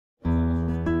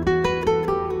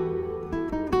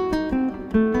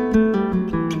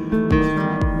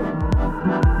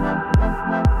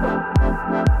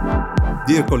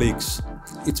Dear colleagues,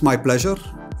 it's my pleasure,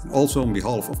 also on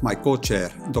behalf of my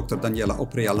co-chair, Dr. Daniela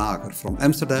Oprea-Lager from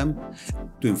Amsterdam,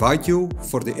 to invite you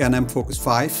for the EANM Focus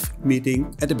 5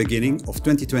 meeting at the beginning of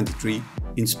 2023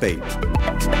 in Spain.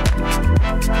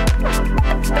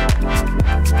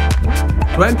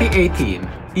 2018,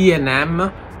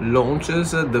 EANM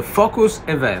launches the Focus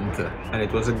event, and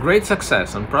it was a great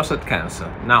success on prostate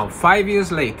cancer. Now, 5 years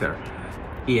later,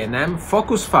 EANM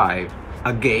Focus 5,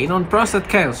 again on prostate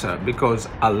cancer, because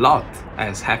a lot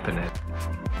has happened.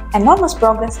 Enormous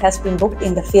progress has been booked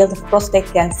in the field of prostate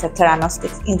cancer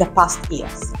theranostics in the past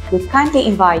years. We kindly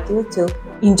invite you to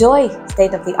enjoy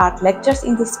state-of-the-art lectures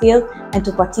in this field and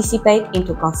to participate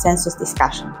into consensus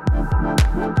discussion.